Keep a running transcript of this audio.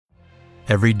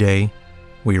Every day,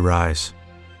 we rise,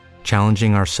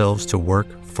 challenging ourselves to work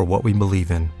for what we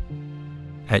believe in.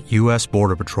 At U.S.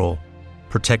 Border Patrol,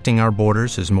 protecting our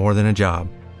borders is more than a job.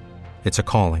 It's a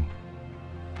calling.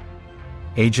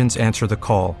 Agents answer the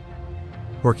call,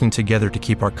 working together to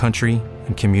keep our country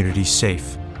and communities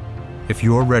safe. If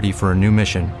you're ready for a new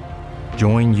mission,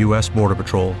 join U.S. Border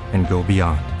Patrol and go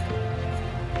beyond.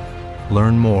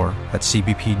 Learn more at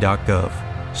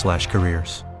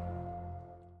cbp.gov/careers.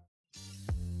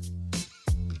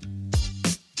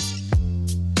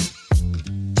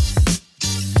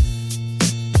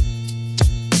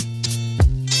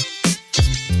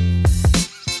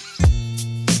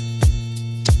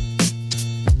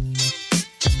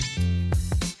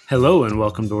 Hello and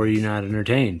welcome to Were You Not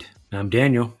Entertained? I'm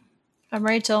Daniel. I'm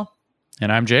Rachel. And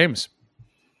I'm James.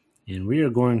 And we are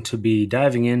going to be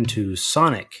diving into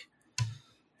Sonic.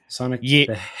 Sonic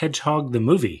the Hedgehog, the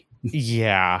movie.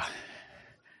 Yeah.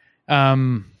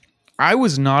 I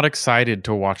was not excited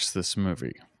to watch this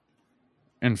movie.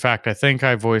 In fact, I think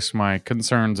I voiced my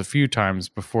concerns a few times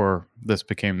before this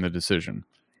became the decision.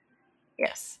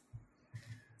 Yes.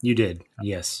 You did,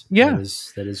 yes. Yeah.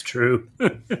 That is true.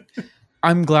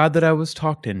 I'm glad that I was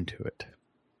talked into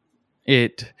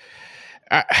it.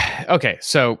 Okay,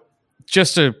 so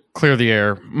just to clear the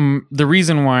air, the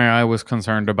reason why I was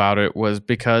concerned about it was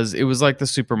because it was like the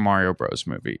Super Mario Bros.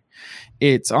 Movie.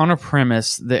 It's on a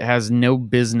premise that has no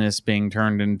business being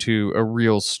turned into a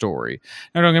real story.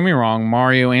 Now, don't get me wrong,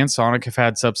 Mario and Sonic have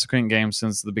had subsequent games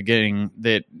since the beginning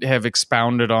that have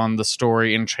expounded on the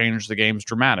story and changed the games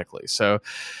dramatically. So,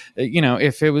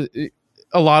 if it was...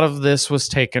 A lot of this was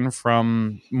taken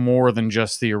from more than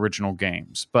just the original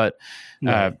games, but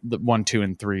the 1, 2,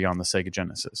 and 3 on the Sega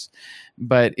Genesis.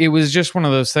 But it was just one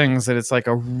of those things that it's like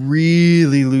a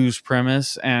really loose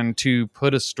premise, and to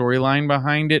put a storyline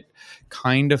behind it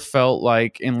kind of felt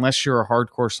like, unless you're a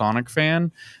hardcore Sonic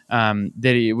fan,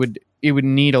 that it would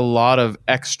need a lot of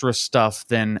extra stuff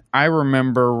than I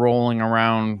remember rolling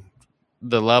around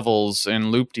the levels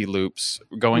in loop-de-loops,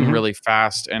 going really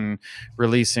fast and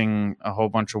releasing a whole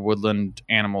bunch of woodland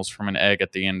animals from an egg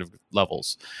at the end of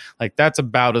levels. Like, that's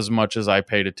about as much as I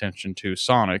paid attention to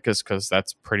Sonic, is because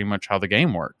that's pretty much how the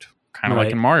game worked. Kind of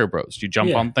like in Mario Bros. You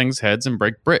jump on things' heads and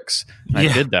break bricks. And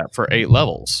I did that for 8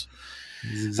 levels.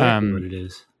 That's exactly what it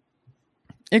is.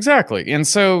 Exactly. And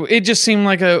so it just seemed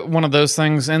like one of those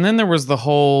things. And then there was the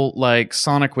whole like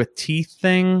Sonic with teeth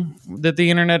thing that the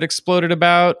internet exploded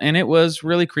about, and it was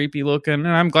really creepy looking. And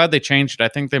I'm glad they changed it. I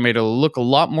think they made it look a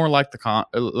lot more like not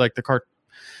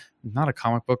a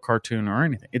comic book cartoon or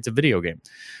anything. It's a video game.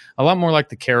 A lot more like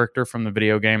the character from the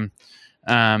video game.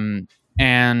 And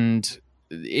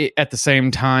at the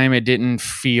same time, it didn't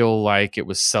feel like it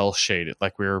was cell shaded,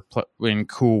 like we were in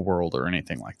Cool World or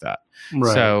anything like that.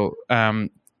 Right. So,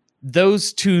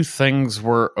 those two things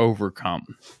were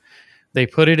overcome. They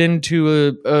put it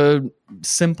into a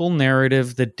simple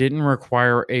narrative that didn't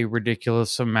require a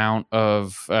ridiculous amount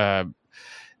of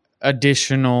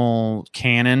additional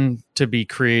canon to be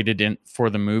created for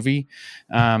the movie.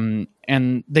 And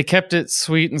they kept it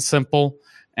sweet and simple,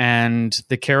 and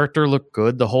the character looked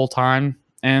good the whole time.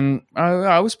 And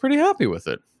I was pretty happy with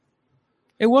it.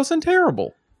 It wasn't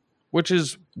terrible, which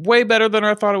is way better than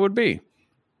I thought it would be.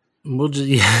 We'll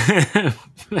just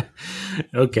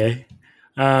okay.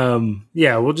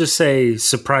 We'll just say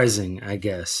surprising, I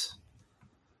guess.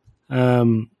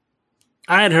 I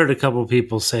had heard a couple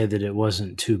people say that it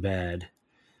wasn't too bad.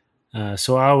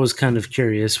 So I was kind of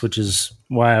curious, which is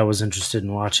why I was interested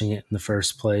in watching it in the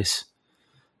first place.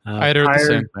 I had heard the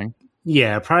same thing.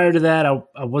 Yeah, prior to that, I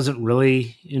wasn't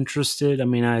really interested. I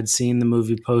mean, I had seen the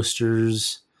movie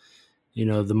posters,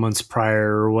 the months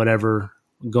prior or whatever,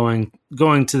 going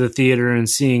to the theater and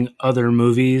seeing other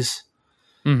movies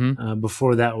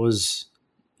before that was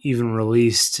even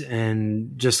released,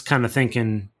 and just kind of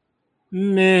thinking,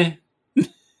 meh.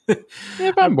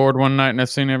 If I'm bored one night and I've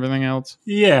seen everything else.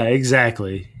 Yeah,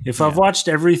 exactly. If I've watched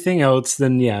everything else,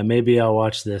 then maybe I'll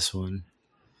watch this one.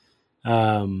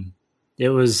 It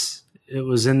was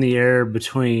in the air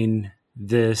between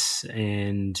this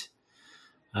and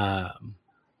the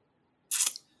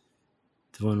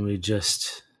one we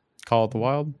just... Call of the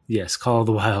Wild? Yes, Call of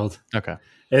the Wild. Okay.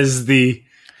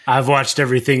 I've watched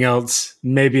everything else.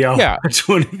 Maybe I'll watch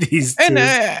one of these two. And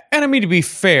I mean, to be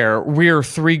fair, we're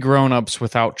 3 grown-ups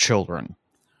without children.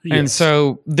 Yes. And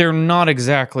so they're not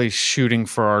exactly shooting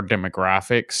for our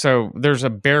demographic. So there's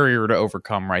a barrier to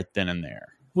overcome right then and there.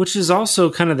 Which is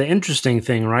also kind of the interesting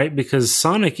thing, right? Because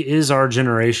Sonic is our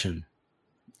generation.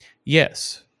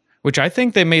 Yes. which I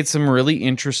think they made some really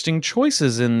interesting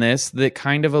choices in this that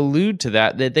kind of allude to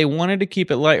that they wanted to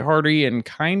keep it lighthearted and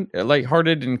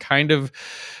kind of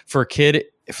for a kid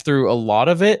through a lot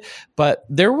of it, but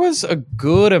there was a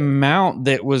good amount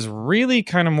that was really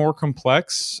kind of more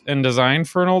complex and designed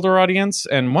for an older audience.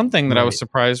 And one thing that I was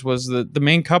surprised was that the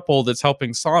main couple that's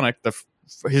helping Sonic,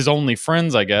 his only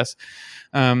friends, I guess,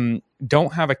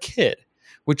 don't have a kid,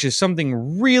 which is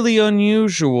something really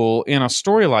unusual in a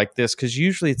story like this, because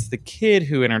usually it's the kid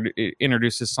who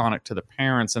introduces Sonic to the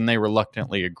parents and they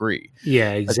reluctantly agree.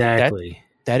 Yeah, exactly.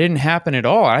 That didn't happen at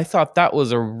all. I thought that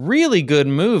was a really good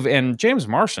move. And James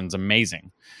Marsden's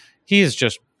amazing. He is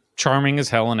just charming as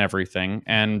hell in everything.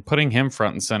 And putting him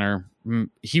front and center,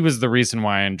 he was the reason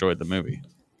why I enjoyed the movie.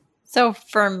 So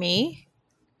for me,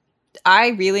 I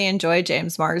really enjoy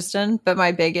James Marsden, but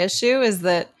my big issue is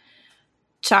that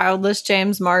childless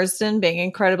James Marsden being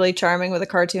incredibly charming with a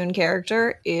cartoon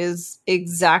character is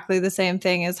exactly the same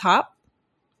thing as Hop.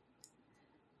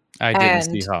 I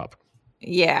didn't see Hop.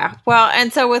 Yeah. Well,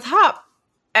 and so with Hop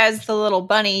as the little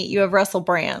bunny, you have Russell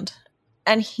Brand,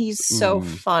 and he's so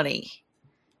funny.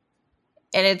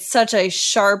 And it's such a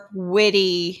sharp,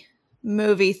 witty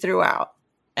movie throughout.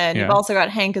 And you've also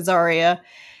got Hank Azaria.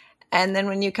 And then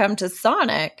when you come to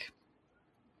Sonic's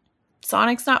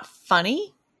not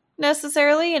funny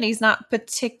necessarily, and he's not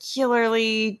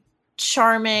particularly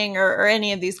charming or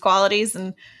any of these qualities.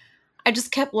 And I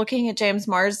just kept looking at James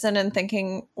Marsden and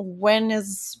thinking, when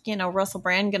is, Russell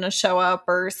Brand going to show up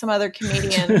or some other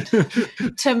comedian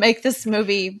to make this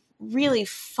movie really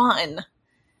fun?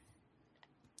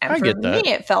 And for me,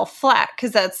 it fell flat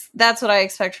because that's what I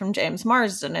expect from James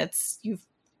Marsden. You've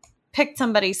picked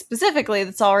somebody specifically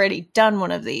that's already done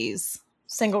one of these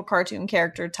single cartoon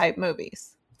character type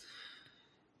movies.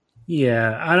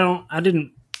 Yeah, I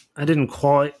didn't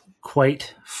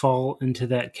quite fall into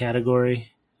that category.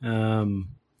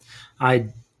 I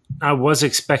was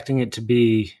expecting it to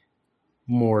be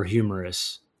more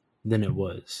humorous than it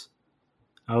was.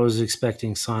 I was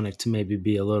expecting Sonic to maybe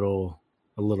be a little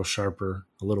sharper,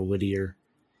 a little wittier.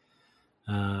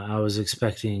 I was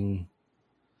expecting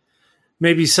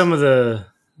maybe some of the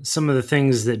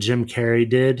things that Jim Carrey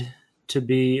did to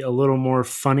be a little more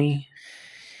funny.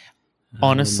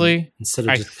 Honestly, instead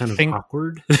of just kind of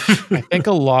awkward. I think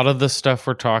a lot of the stuff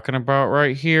we're talking about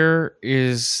right here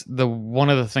is one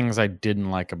of the things I didn't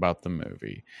like about the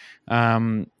movie.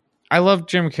 I loved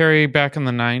Jim Carrey back in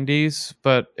the 90s,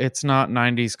 but it's not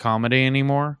 90s comedy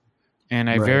anymore. And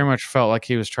I very much felt like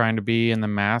he was trying to be in The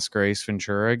Mask or Ace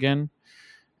Ventura again.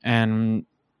 And,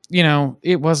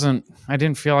 it wasn't, I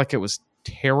didn't feel like it was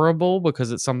terrible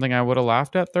because it's something I would have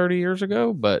laughed at 30 years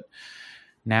ago, but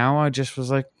now I just was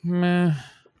like, meh.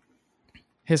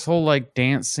 His whole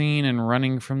dance scene and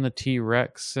running from the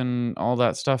T-Rex and all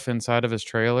that stuff inside of his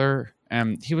trailer.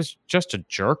 And he was just a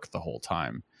jerk the whole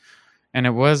time. And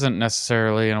it wasn't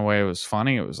necessarily in a way it was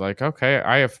funny. It was like, okay,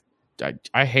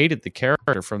 I hated the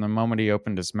character from the moment he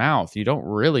opened his mouth. You don't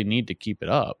really need to keep it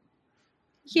up.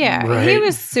 Yeah, He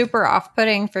was super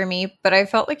off-putting for me, but I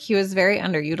felt like he was very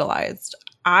underutilized.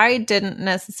 I didn't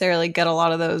necessarily get a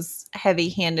lot of those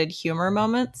heavy-handed humor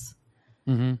moments.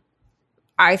 Mm-hmm.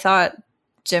 I thought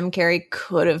Jim Carrey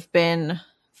could have been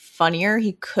funnier.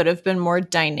 He could have been more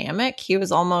dynamic. He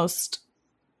was almost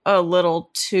a little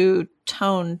too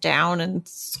toned down and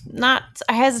not,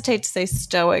 I hesitate to say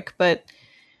stoic, but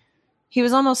he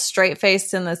was almost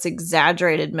straight-faced in this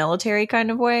exaggerated military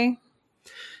kind of way.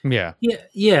 Yeah.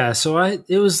 Yeah. So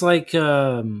it was like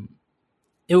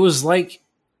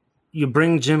you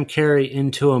bring Jim Carrey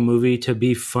into a movie to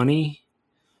be funny,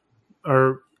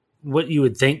 or what you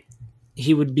would think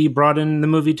he would be brought in the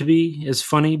movie to be is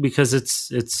funny, because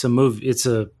it's a movie. It's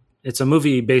a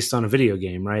movie based on a video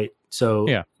game, right? So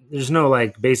there's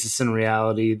no basis in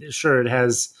reality. Sure, it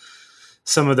has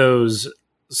some of those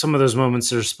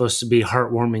moments that are supposed to be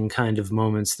heartwarming kind of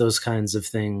moments, those kinds of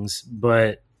things,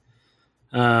 but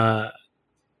it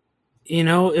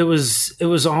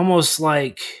was almost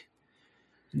like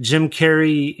Jim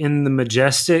Carrey in The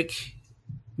Majestic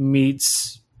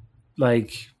meets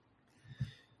Jim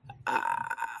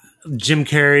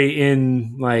Carrey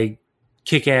in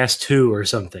Kick-Ass 2 or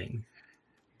something.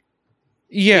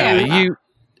 Yeah.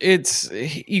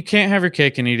 You can't have your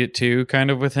cake and eat it too,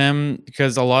 kind of with him,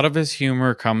 because a lot of his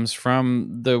humor comes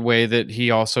from the way that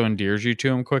he also endears you to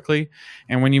him quickly.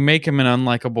 And when you make him an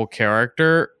unlikable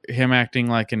character, him acting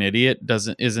like an idiot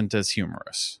isn't as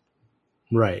humorous.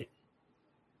 Right.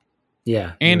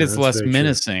 Yeah. And it's less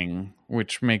menacing,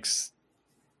 which makes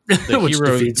the which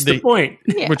hero defeats the point.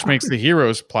 Which makes the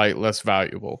hero's plight less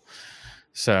valuable.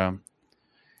 So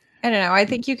I don't know. I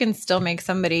think you can still make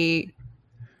somebody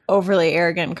overly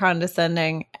arrogant and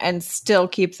condescending and still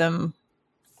keep them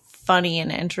funny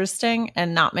and interesting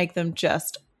and not make them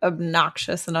just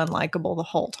obnoxious and unlikable the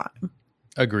whole time.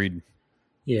 Agreed.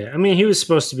 Yeah, I mean, he was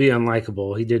supposed to be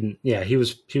unlikable. He didn't. Yeah, he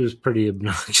was pretty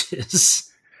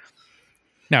obnoxious.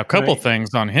 Now, a couple Right.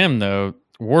 things on him though.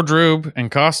 Wardrobe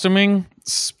and costuming,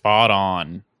 spot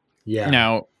on. Yeah.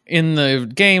 Now, in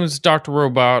the games, Dr.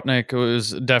 Robotnik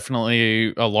was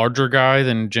definitely a larger guy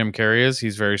than Jim Carrey is.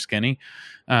 He's very skinny.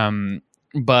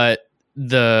 But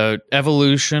the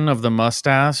evolution of the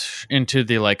mustache into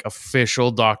the like official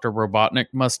Dr. Robotnik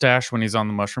mustache when he's on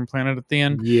the mushroom planet at the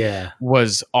end Yeah.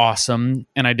 was awesome,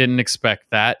 and I didn't expect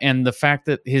that. And the fact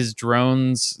that his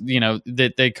drones,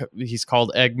 he's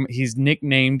called he's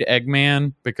nicknamed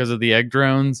Eggman because of the egg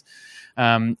drones.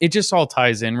 It just all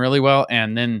ties in really well.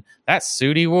 And then that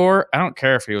suit he wore, I don't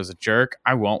care if he was a jerk,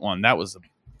 I want one. That was a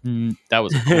cool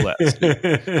ass suit.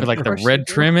 With like the course red you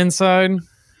do. trim inside.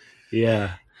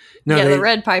 Yeah. No, yeah, they, the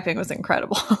red piping was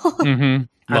incredible.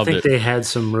 Mm-hmm. I think they had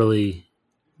some really,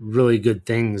 really good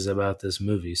things about this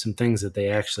movie. Some things that they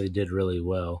actually did really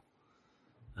well.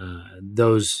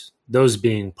 Those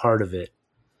being part of it,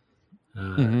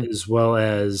 as well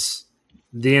as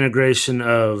the integration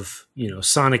of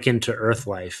Sonic into Earth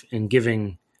life and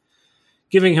giving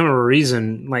him a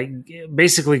reason, like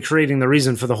basically creating the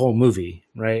reason for the whole movie,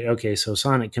 right? Okay, so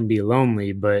Sonic can be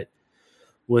lonely, but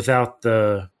without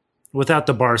the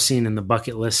bar scene and the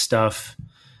bucket list stuff,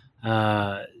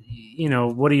 what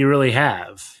do you really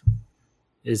have?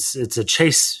 It's a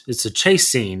chase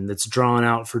scene that's drawn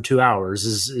out for 2 hours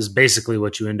is basically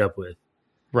what you end up with.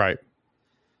 Right.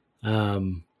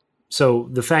 So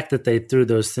the fact that they threw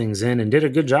those things in and did a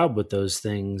good job with those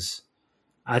things,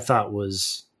 I thought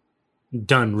was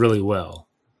done really well.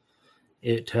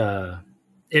 It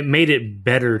made it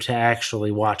better to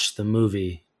actually watch the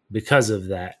movie because of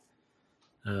that.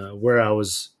 Where I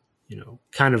was,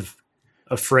 kind of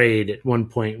afraid at one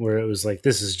point where it was like,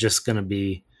 this is just going to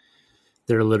be,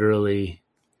 they're literally,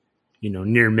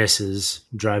 near misses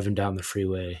driving down the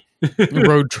freeway.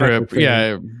 Road trip.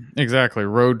 Yeah, exactly.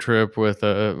 Road trip with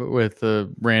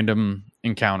random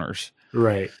encounters.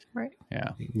 Right. Right.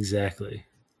 Yeah. Exactly.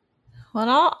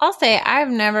 Well, I'll say I've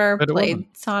never But it played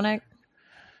wasn't. Sonic.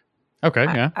 Okay.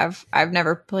 Yeah. I've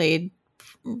never played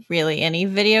really any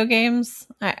video games.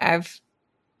 I've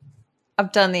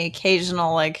done the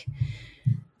occasional like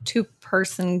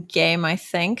 2-person game, I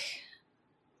think.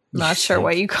 I'm not sure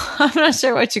what you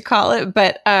call it,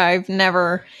 but I've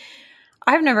never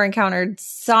encountered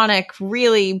Sonic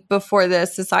really before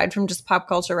this, aside from just pop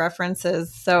culture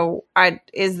references. So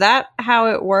is that how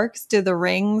it works? Do the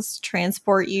rings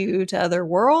transport you to other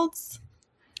worlds?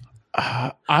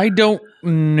 I don't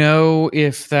know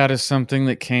if that is something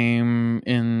that came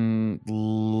in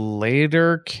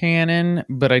later canon,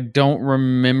 but I don't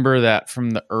remember that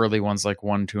from the early ones like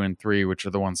 1, 2, and 3, which are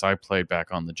the ones I played back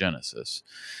on the Genesis.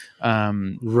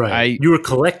 Right. You were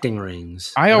collecting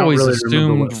rings. I don't always really remember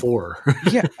assumed what for.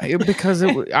 yeah, because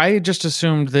I just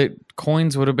assumed that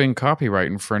coins would have been copyright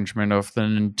infringement of the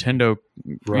Nintendo,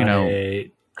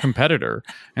 Right. competitor,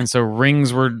 and so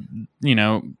rings were,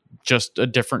 just a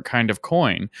different kind of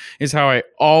coin is how I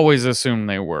always assumed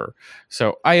they were.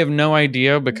 So I have no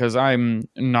idea because I'm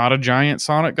not a giant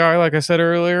Sonic guy, like I said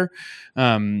earlier.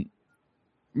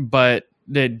 But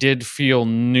it did feel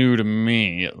new to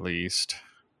me, at least.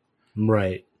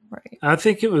 Right. Right. I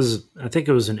think it was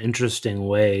an interesting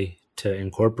way to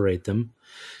incorporate them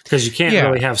because you can't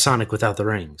really have Sonic without the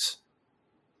rings.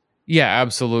 Yeah,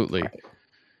 absolutely. Right.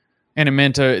 And it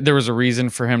meant there was a reason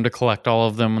for him to collect all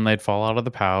of them when they'd fall out of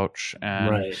the pouch. And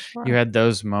Right. you had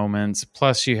those moments.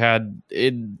 Plus, you had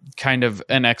kind of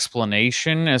an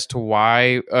explanation as to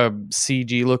why a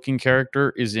CG-looking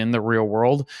character is in the real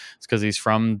world. It's because he's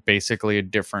from basically a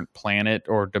different planet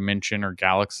or dimension or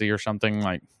galaxy or something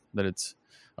like that. It's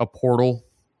a portal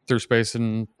through space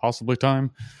and possibly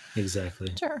time. Exactly.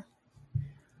 Sure.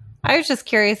 I was just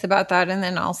curious about that. And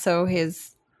then also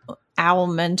his owl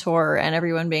mentor and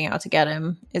everyone being out to get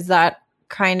him. Is that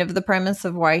kind of the premise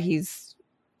of why he's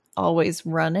always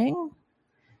running?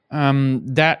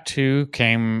 That too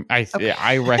came.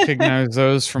 I recognize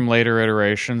those from later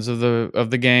iterations of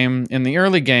the game. In the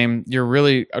early game, you're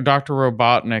really Dr.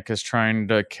 Robotnik is trying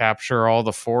to capture all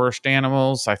the forest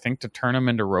animals, I think, to turn them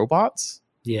into robots.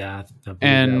 Yeah. I believe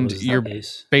And that was the you're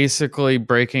case. basically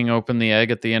breaking open the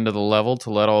egg at the end of the level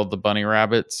to let all the bunny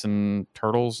rabbits and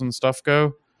turtles and stuff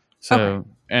go. So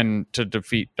and to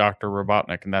defeat Dr.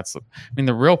 Robotnik, and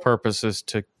the real purpose is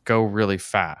to go really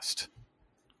fast.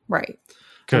 Right.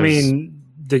 I mean,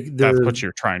 that's what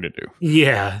you're trying to do.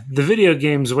 Yeah, the video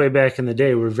games way back in the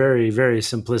day were very, very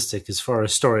simplistic as far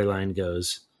as storyline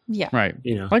goes. Yeah, Right.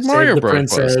 Like Mario Bros.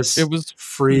 Princess, It was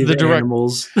free the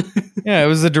animals. Yeah, it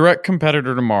was a direct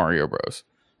competitor to Mario Bros.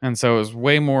 And so it was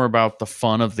way more about the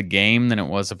fun of the game than it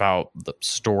was about the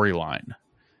storyline.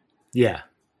 Yeah,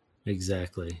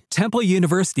 exactly. Temple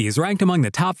University is ranked among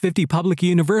the top 50 public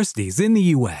universities in the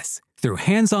U.S. Through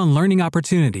hands-on learning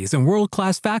opportunities and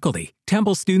world-class faculty,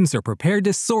 Temple students are prepared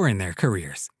to soar in their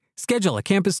careers. Schedule a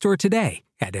campus tour today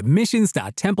at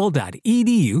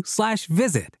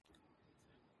admissions.temple.edu/visit.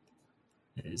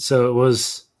 So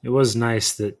it was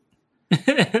nice that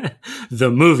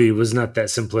the movie was not that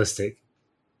simplistic.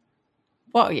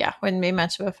 Well, yeah, wouldn't be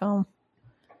much of a film.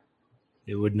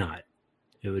 It would not.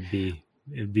 It would be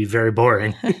very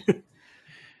boring.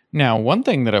 Now, one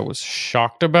thing that I was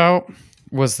shocked about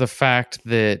was the fact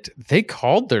that they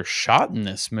called their shot in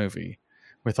this movie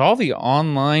with all the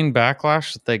online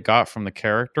backlash that they got from the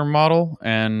character model.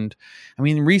 And I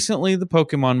mean, recently the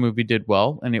Pokemon movie did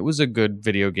well, and it was a good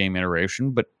video game iteration,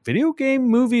 but video game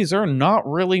movies are not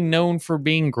really known for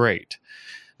being great.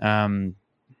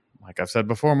 Like I've said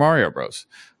before, Mario Bros.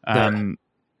 And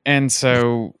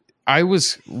so I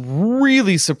was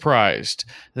really surprised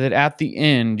that at the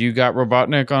end you got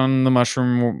Robotnik on the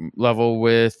mushroom level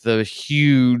with the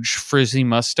huge frizzy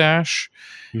mustache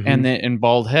and then and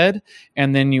bald head,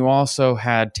 and then you also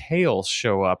had Tails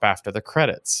show up after the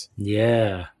credits.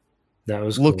 Yeah, that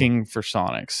was looking for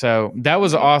Sonic. So that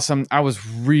was awesome. I was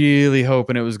really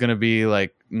hoping it was going to be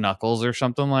like Knuckles or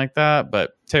something like that,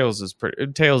 but Tails is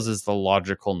the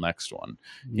logical next one.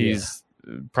 He's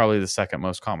probably the second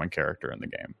most common character in the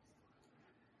game.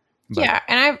 But, yeah,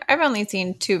 and I've only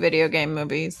seen 2 video game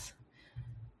movies.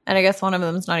 And I guess one of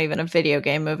them is not even a video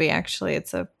game movie, actually.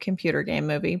 It's a computer game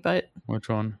movie, but... Which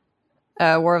one?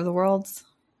 War of the Worlds.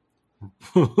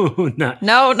 No, not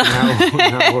War of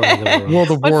the Worlds.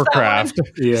 World of Warcraft.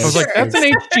 Yeah. I was like, that's an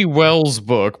H.G. Wells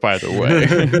book, by the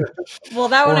way. Well,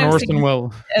 that one I've seen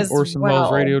Orson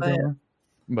Welles radio drama.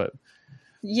 But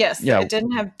yes, it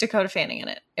didn't have Dakota Fanning in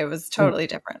it. It was totally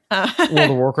different.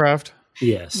 World of Warcraft?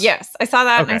 Yes. Yes, I saw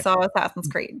that and I saw Assassin's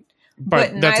Creed.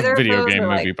 But that's a video game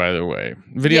movie, by the way.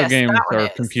 Video games or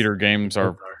computer games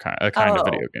are a kind of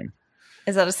video game.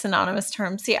 Is that a synonymous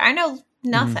term? See, I know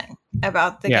nothing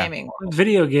about the gaming world.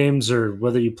 Video games are,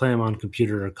 whether you play them on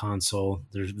computer or console,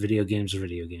 there's video games or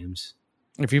video games.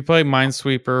 If you play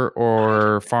Minesweeper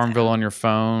or Farmville on your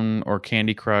phone or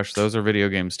Candy Crush, those are video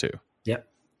games too. Yep.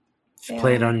 If you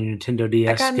play it on your Nintendo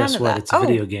DS, guess what? It's a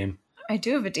video game. I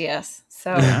do have a DS.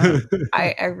 So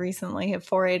I recently have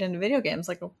forayed into video games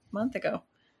like a month ago.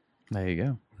 There you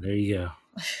go. There you go.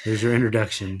 There's your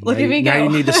introduction. Look at me go. Now you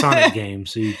need a Sonic game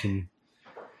so you can...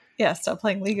 Yeah, stop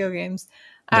playing Lego games.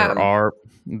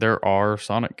 There are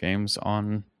Sonic games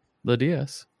on the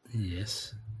DS.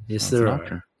 Yes, there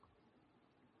are.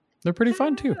 They're pretty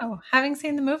fun too. Having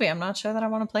seen the movie, I'm not sure that I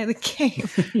want to play the game.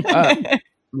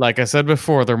 Like I said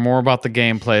before, they're more about the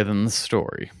gameplay than the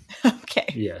story.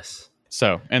 Okay. Yes.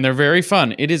 So, and they're very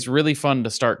fun. It is really fun to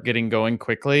start getting going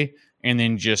quickly, and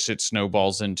then it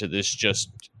snowballs into this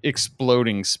just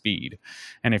exploding speed.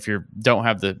 And if you don't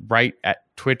have the right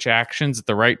twitch actions at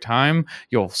the right time,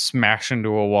 you'll smash into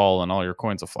a wall and all your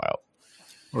coins will fly out.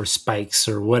 Or spikes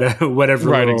or whatever.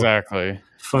 Right, exactly.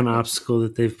 Fun obstacle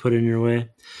that they've put in your way.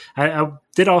 I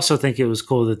did also think it was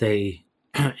cool that they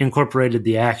incorporated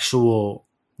the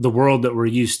world that we're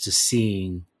used to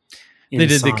seeing. They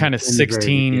did the kind of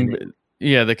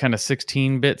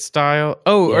 16-bit style.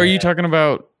 Oh, yeah. Are you talking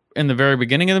about in the very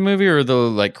beginning of the movie or the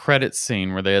like credits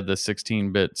scene where they had the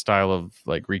 16-bit style of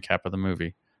like recap of the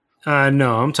movie?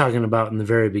 No, I'm talking about in the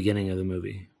very beginning of the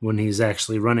movie when he's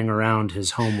actually running around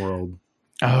his homeworld.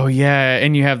 Oh yeah,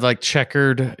 and you have like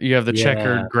checkered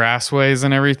grassways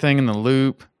and everything in the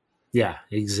loop. Yeah,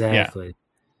 exactly.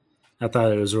 Yeah. I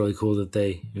thought it was really cool that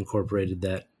they incorporated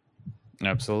that.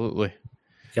 Absolutely.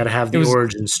 Got to have the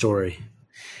origin story.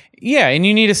 Yeah, and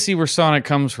you need to see where Sonic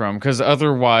comes from, because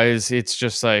otherwise it's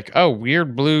just like, oh,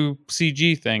 weird blue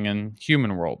CG thing in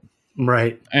human world.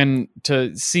 Right. And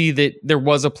to see that there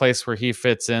was a place where he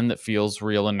fits in that feels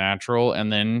real and natural,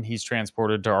 and then he's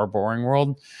transported to our boring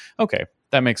world. Okay,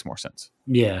 that makes more sense.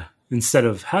 Yeah. Instead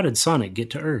of, how did Sonic get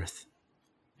to Earth?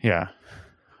 Yeah.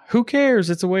 Who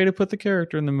cares? It's a way to put the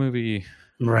character in the movie.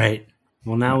 Right.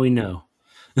 Well, now we know.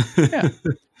 Yeah.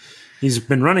 He's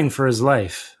been running for his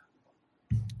life.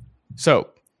 So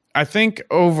I think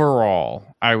overall,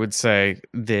 I would say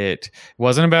that it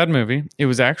wasn't a bad movie. It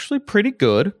was actually pretty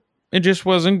good. It just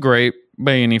wasn't great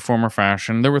by any form or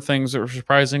fashion. There were things that were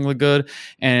surprisingly good.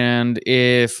 And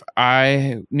if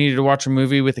I needed to watch a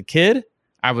movie with a kid,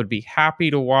 I would be happy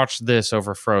to watch this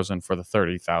over Frozen for the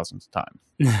 30,000th time.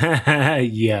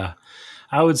 Yeah.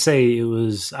 I would say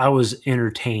I was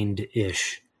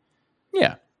entertained-ish.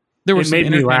 Yeah. It made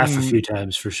me laugh a few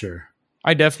times for sure.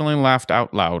 I definitely laughed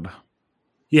out loud.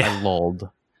 Yeah. I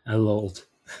lulled.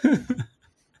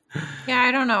 Yeah,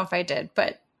 I don't know if I did,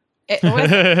 but it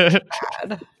wasn't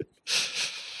bad.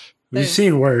 We've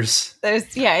seen worse.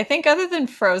 I think other than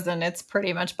Frozen, it's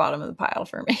pretty much bottom of the pile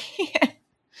for me.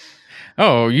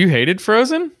 Oh, you hated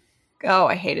Frozen? Oh,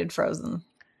 I hated Frozen.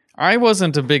 I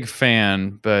wasn't a big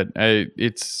fan, but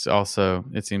it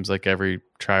seems like every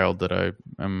child that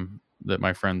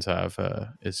my friends have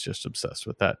is just obsessed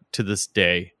with that to this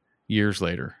day, years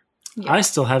later. Yeah. I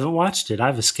still haven't watched it.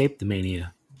 I've escaped the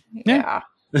mania. Yeah.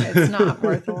 It's not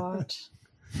worth a watch.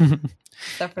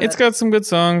 It's got some good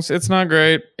songs. It's not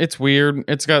great. It's weird.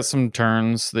 It's got some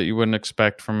turns that you wouldn't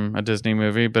expect from a Disney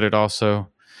movie, but it also,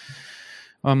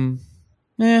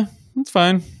 it's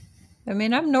fine. I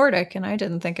mean, I'm Nordic, and I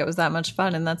didn't think it was that much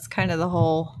fun, and that's kind of the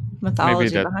whole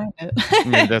mythology behind it.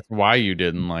 Maybe that's why you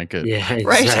didn't like it. Yeah,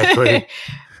 exactly. Right?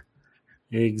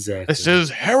 Exactly. This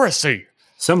is heresy.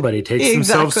 Somebody takes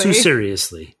themselves too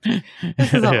seriously.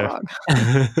 This is all wrong.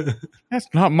 That's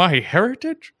not my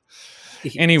heritage.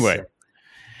 Anyway,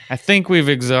 I think we've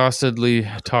exhaustively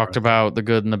talked about the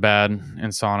good and the bad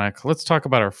in Sonic. Let's talk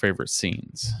about our favorite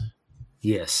scenes.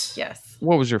 Yes.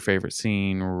 What was your favorite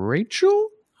scene, Rachel?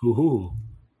 Ooh.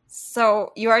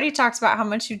 So you already talked about how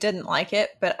much you didn't like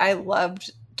it, but I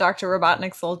loved Dr.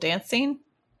 Robotnik's little dance scene.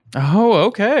 Oh,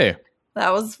 okay.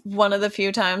 That was one of the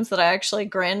few times that I actually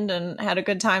grinned and had a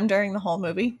good time during the whole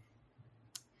movie.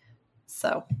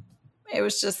 So it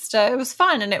was just, it was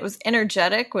fun and it was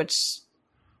energetic, which,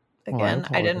 again,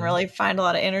 I didn't really find a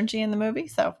lot of energy in the movie.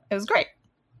 So it was great.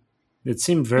 It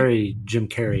seemed very Jim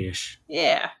Carrey-ish.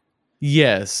 Yeah.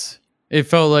 Yes. It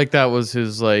felt like that was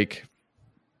his,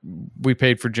 we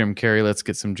paid for Jim Carrey. Let's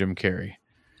get some Jim Carrey.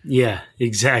 Yeah,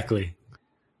 exactly.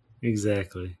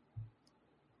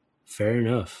 Fair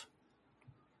enough.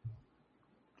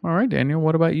 All right, Daniel,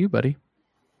 what about you, buddy?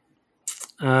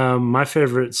 My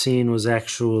favorite scene was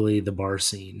actually the bar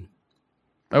scene.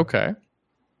 Okay.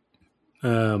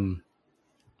 That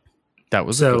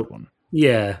was a good one.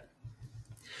 Yeah.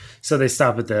 So they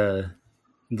stop at the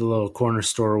little corner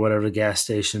store or whatever, gas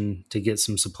station, to get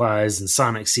some supplies, and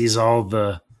Sonic sees all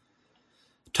the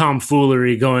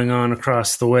tomfoolery going on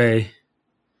across the way,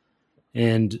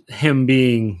 and him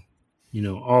being,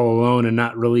 all alone and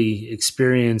not really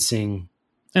experiencing.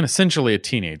 And essentially a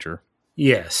teenager.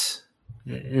 Yes.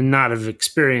 And not have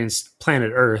experienced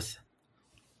planet Earth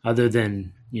other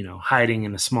than, hiding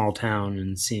in a small town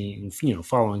and seeing,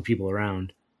 following people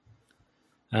around.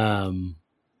 It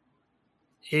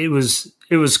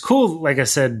was cool. Like I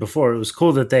said before, it was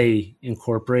cool that they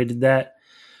incorporated that,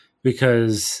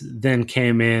 because then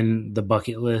came in the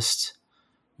bucket list,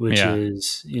 which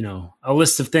is, a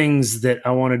list of things that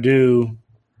I want to do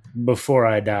before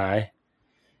I die.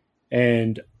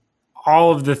 And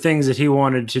all of the things that he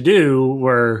wanted to do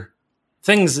were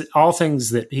all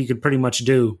things that he could pretty much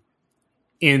do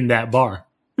in that bar.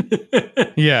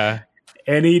 Yeah.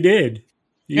 And he did.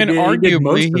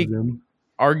 Arguably,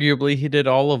 he did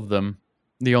all of them.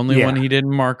 The only one he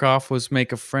didn't mark off was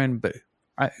make a friend, but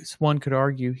one could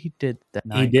argue he did that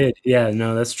night. He did. Yeah,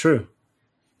 no, that's true.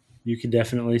 You could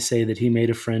definitely say that he made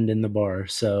a friend in the bar.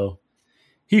 So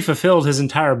he fulfilled his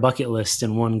entire bucket list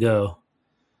in one go.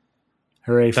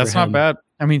 Hooray for him. That's not bad.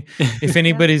 I mean, if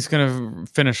anybody's going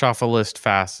to finish off a list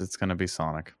fast, it's going to be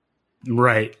Sonic.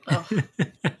 Right. Oh.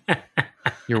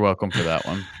 You're welcome for that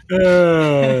one.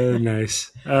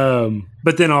 Nice.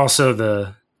 But then also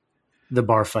the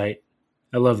bar fight.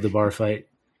 I love the bar fight.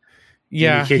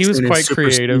 Yeah, he was quite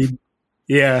creative. Speed.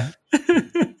 Yeah.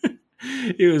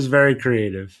 He was very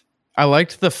creative. I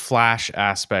liked the Flash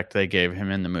aspect they gave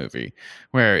him in the movie,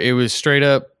 where it was straight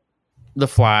up the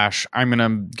Flash. I'm going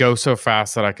to go so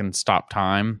fast that I can stop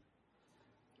time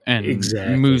and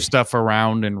move stuff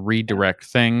around and redirect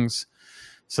things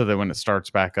so that when it starts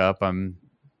back up,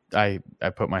 I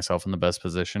put myself in the best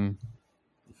position.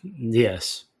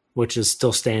 Yes, which is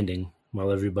still standing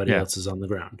while everybody else is on the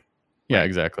ground. Yeah,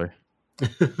 exactly.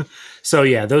 So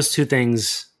yeah, those two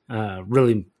things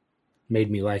really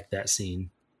made me like that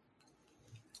scene.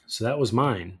 So that was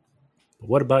mine. But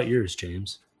what about yours,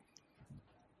 James?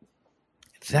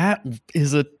 That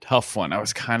is a tough one. I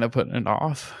was kind of putting it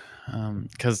off.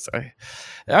 because I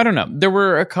don't know. There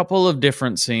were a couple of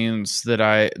different scenes that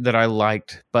I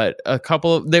liked, but a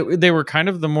couple of they were kind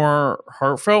of the more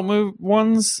heartfelt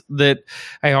ones that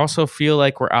I also feel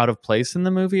like were out of place in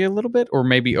the movie a little bit, or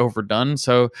maybe overdone.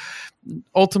 So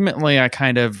ultimately, I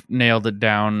kind of nailed it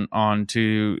down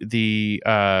onto the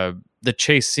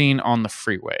chase scene on the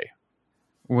freeway.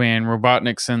 When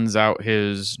Robotnik sends out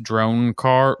his drone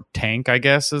car tank, I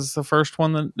guess is the first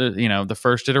one the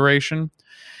first iteration.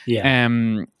 Yeah.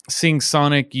 Seeing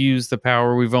Sonic use the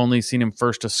power we've only seen him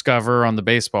first discover on the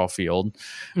baseball field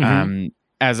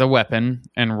as a weapon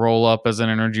and roll up as an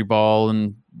energy ball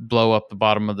and blow up the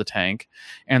bottom of the tank.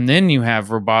 And then you have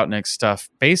Robotnik stuff,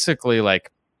 basically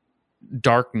like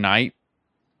Dark Knight,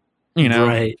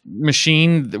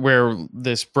 machine where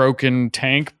this broken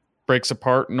tank breaks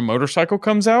apart and a motorcycle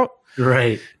comes out.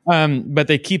 Right. But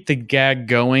they keep the gag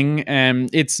going, and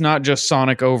it's not just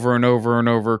Sonic over and over and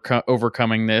over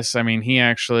overcoming this. I mean, he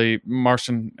actually,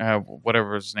 Marston,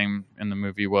 whatever his name in the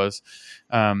movie was,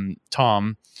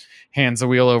 Tom, hands the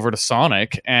wheel over to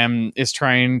Sonic and is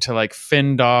trying to like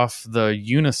fend off the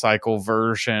unicycle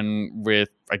version with,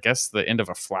 I guess, the end of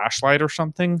a flashlight or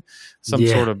something, some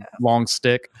sort of long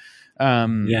stick.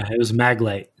 It was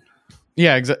Maglite.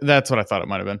 Yeah, that's what I thought it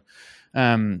might have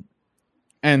been.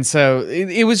 And so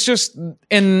it was just,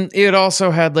 and it also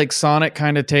had like Sonic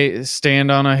kind of stand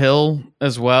on a hill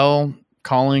as well,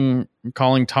 calling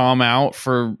Tom out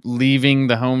for leaving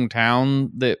the hometown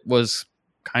that was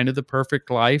kind of the perfect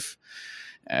life.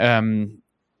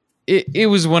 It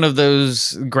was one of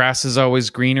those grass is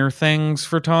always greener things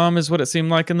for Tom, is what it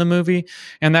seemed like in the movie.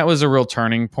 And that was a real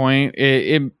turning point.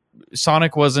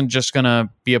 Sonic wasn't just going to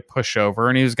be a pushover,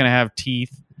 and he was going to have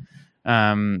teeth.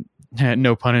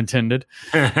 No pun intended.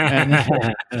 And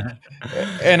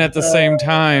at the same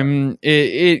time,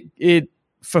 it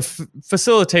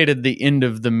facilitated the end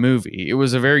of the movie. It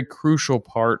was a very crucial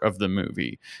part of the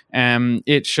movie.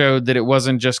 It showed that it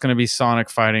wasn't just going to be Sonic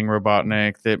fighting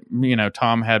Robotnik, that,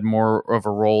 Tom had more of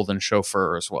a role than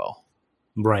chauffeur as well.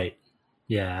 Right.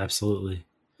 Yeah, absolutely.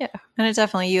 Yeah. And it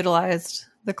definitely utilized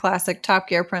the classic Top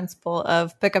Gear principle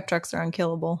of pickup trucks are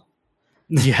unkillable.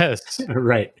 Yes.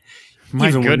 Right. My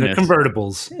Even goodness. when they're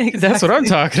convertibles. Exactly. That's what I'm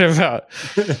talking about.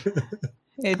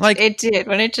 It did.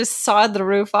 When it just sawed the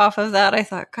roof off of that, I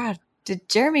thought, God, did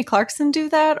Jeremy Clarkson do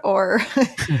that? Or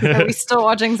are we still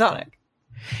watching Sonic?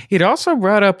 It also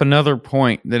brought up another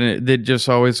point that just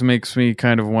always makes me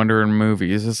kind of wonder in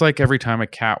movies. It's like every time a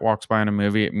cat walks by in a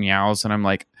movie, it meows, and I'm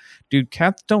like, dude,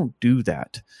 cats don't do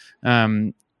that.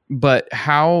 But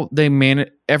how they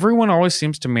everyone always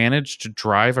seems to manage to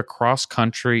drive across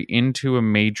country into a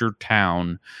major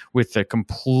town with a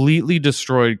completely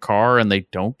destroyed car, and they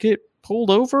don't get pulled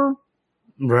over.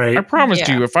 Right. I promised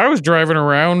you, if I was driving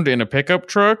around in a pickup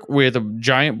truck with a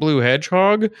giant blue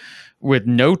hedgehog with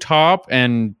no top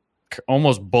and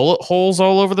almost bullet holes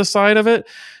all over the side of it,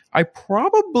 I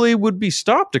probably would be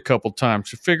stopped a couple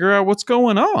times to figure out what's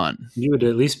going on. You would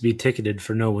at least be ticketed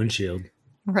for no windshield.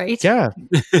 Right. Yeah.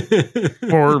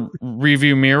 Or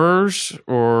review mirrors,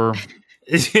 or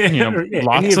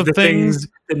lots of things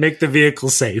that make the vehicle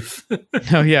safe.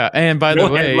 Oh yeah. And by the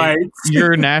way,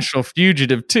 you're a national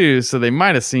fugitive too, so they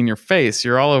might have seen your face.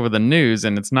 You're all over the news,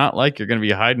 and it's not like you're going to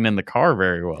be hiding in the car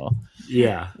very well.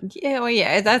 Yeah. Yeah, well,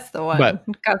 yeah, that's the one. But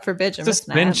God forbid you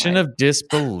suspension of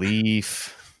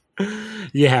disbelief.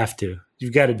 You have to.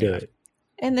 You've got to do it.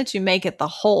 And that you make it the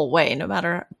whole way, no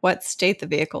matter what state the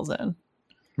vehicle's in.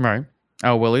 Right.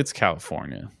 Oh, well, it's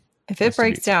California. If it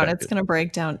breaks down, it's going to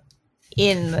break down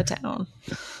in the town.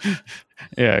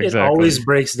 Yeah, exactly. It always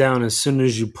breaks down as soon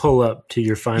as you pull up to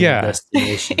your final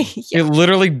destination. It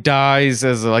literally dies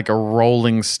as like a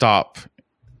rolling stop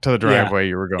to the driveway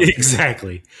you were going.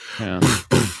 Exactly. Yeah.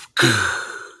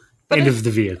 End of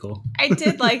the vehicle. I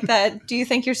did like that. Do you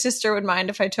think your sister would mind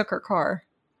if I took her car?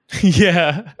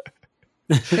 Yeah.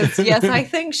 Yes, I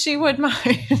think she would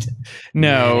mind.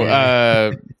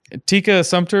 No, Tika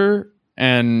Sumpter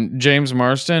and James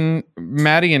Marston,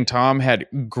 Maddie and Tom had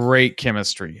great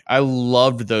chemistry. I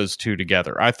loved those two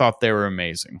together. I thought they were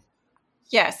amazing.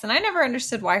 Yes, and I never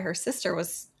understood why her sister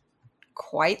was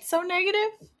quite so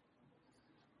negative.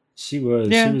 She was.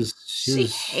 Yeah. She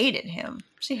hated him.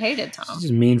 She hated Tom.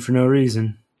 She's mean for no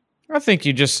reason. I think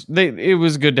it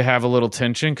was good to have a little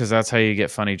tension, because that's how you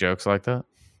get funny jokes like that.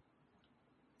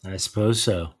 I suppose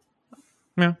so.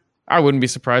 Yeah. I wouldn't be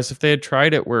surprised if they had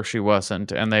tried it where she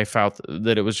wasn't, and they felt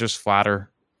that it was just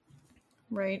flatter.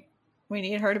 Right. We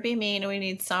need her to be mean, and we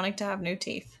need Sonic to have new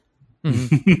teeth.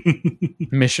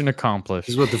 Mm-hmm. Mission accomplished.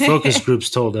 This is what the focus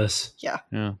groups told us. Yeah.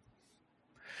 Yeah.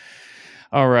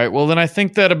 All right. Well, then I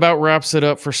think that about wraps it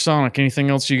up for Sonic. Anything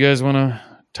else you guys want to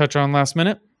touch on last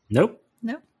minute? Nope.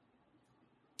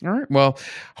 All right. Well,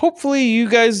 hopefully you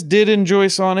guys did enjoy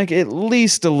Sonic at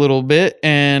least a little bit,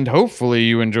 and hopefully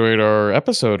you enjoyed our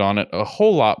episode on it a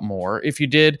whole lot more. If you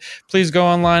did, please go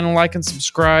online and like and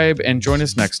subscribe, and join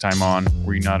us next time on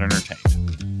Were You Not Entertained?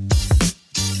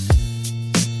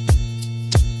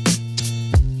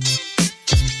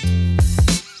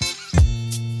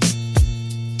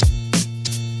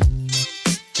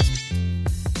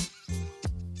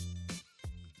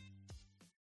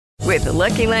 With the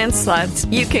Lucky Land Slots,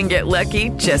 you can get lucky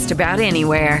just about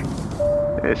anywhere.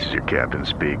 This is your captain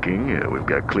speaking. We've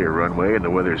got clear runway and the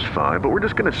weather's fine, but we're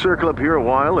just going to circle up here a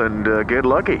while and get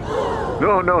lucky.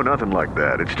 No, nothing like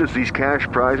that. It's just these cash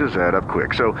prizes add up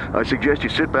quick. So I suggest you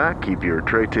sit back, keep your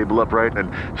tray table upright, and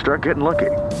start getting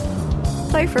lucky.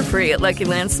 Play for free at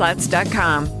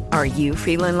LuckyLandSlots.com. Are you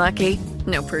feeling lucky?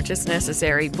 No purchase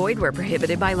necessary. Void where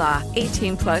prohibited by law.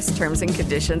 18+ terms and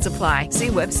conditions apply. See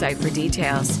website for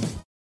details.